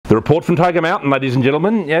The report from Tiger Mountain, ladies and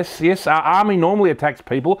gentlemen. Yes, our army normally attacks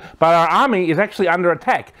people, but our army is actually under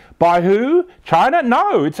attack. By who? China?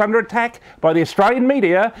 No, it's under attack by the Australian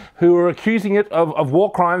media, who are accusing it of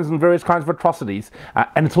war crimes and various kinds of atrocities.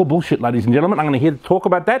 And it's all bullshit, ladies and gentlemen. I'm going to hear talk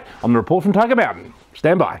about that on the report from Tiger Mountain.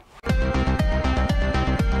 Stand by.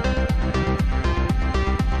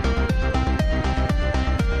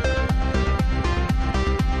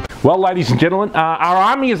 Well, ladies and gentlemen, our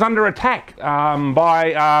army is under attack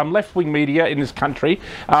by left-wing media in this country.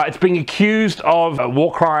 It's being accused of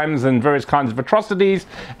war crimes and various kinds of atrocities,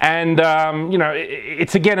 and you know,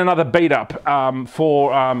 it's again another beat-up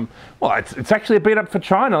well, it's actually a beat-up for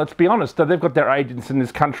China. Let's be honest. They've got their agents in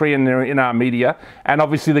this country, and they're in our media, and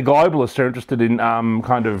obviously the globalists are interested in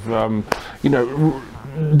you know,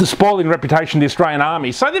 spoiling the reputation of the Australian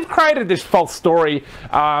army. So they've created this false story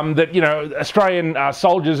that, you know, Australian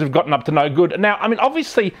soldiers have gotten up to no good. Now, I mean,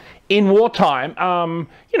 obviously in wartime,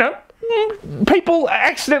 you know, people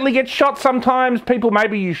accidentally get shot sometimes. People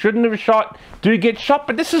maybe you shouldn't have shot do get shot,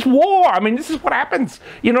 but this is war. I mean, this is what happens.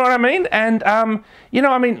 You know what I mean? And, you know,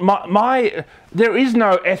 I mean, there is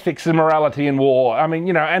no ethics and morality in war. I mean,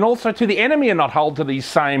 you know, and also to the enemy are not held to these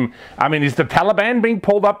same, I mean, is the Taliban being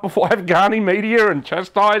pulled up before Afghani media and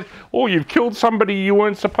chastised? Oh, you've killed somebody you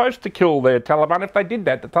weren't supposed to kill there, Taliban. If they did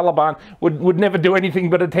that, the Taliban would never do anything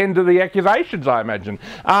but attend to the accusations, I imagine.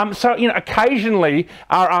 So, you know, occasionally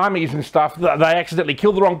our armies and stuff, they accidentally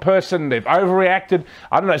kill the wrong person, they've overreacted.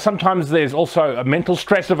 I don't know, sometimes there's also a mental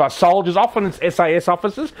stress of our soldiers. Often it's SAS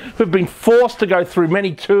officers who've been forced to go through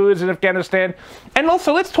many tours in Afghanistan. And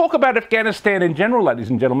also, let's talk about Afghanistan in general,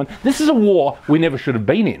 ladies and gentlemen. This is a war we never should have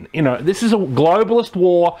been in. You know, this is a globalist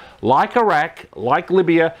war like Iraq, like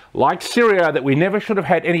Libya, like Syria that we never should have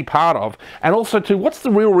had any part of. And also, too, what's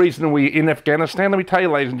the real reason we're in Afghanistan? Let me tell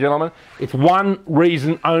you, ladies and gentlemen, it's one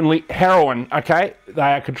reason only: heroin, okay? They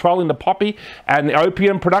are controlling the poppy and the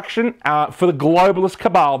opium production for the globalist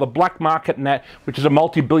cabal, the black market and that, which is a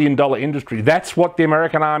multi-billion-dollar industry. That's what the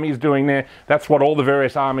American army is doing there. That's what all the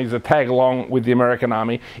various armies that tag along with the American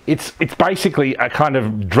army. It's basically a kind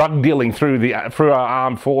of drug dealing through our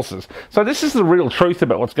armed forces. So this is the real truth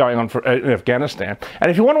about what's going on in Afghanistan.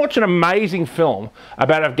 And if you want to watch an amazing film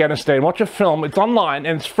about Afghanistan, watch a film. It's online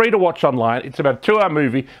and it's free to watch online. It's about a 2-hour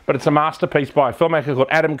movie, but it's a masterpiece by a filmmaker called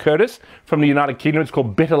Adam Curtis from the United Kingdom. It's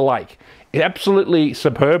called Bitter Lake. Absolutely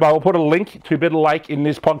superb. I will put a link to Bitter Lake in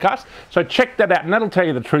this podcast, so check that out, and that'll tell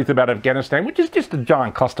you the truth about Afghanistan, which is just a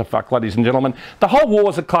giant clusterfuck, ladies and gentlemen. The whole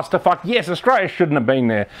war's a clusterfuck. Yes, Australia shouldn't have been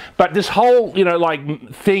there, but this whole, you know,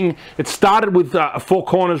 like thing, it started with a Four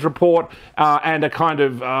Corners report and a kind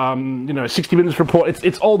of, you know, 60 Minutes report.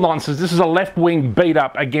 It's all nonsense. This is a left-wing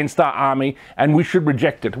beat-up against our army, and we should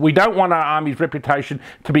reject it. We don't want our army's reputation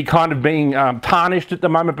to be kind of being tarnished at the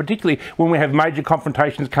moment, particularly when we have major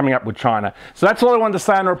confrontations coming up with China. So that's all I wanted to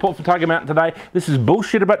say on the report from Tiger Mountain today. This is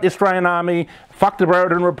bullshit about the Australian army. Fuck the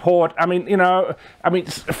Brereton Report. I mean, you know,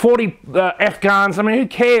 40 Afghans. I mean, who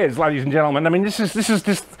cares, ladies and gentlemen? I mean, this is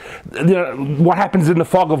just, you know, what happens in the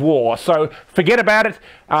fog of war. So forget about it.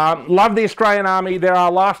 Love the Australian army. They're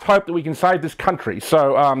our last hope that we can save this country.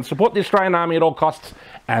 So support the Australian army at all costs.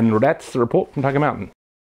 And that's the report from Tiger Mountain.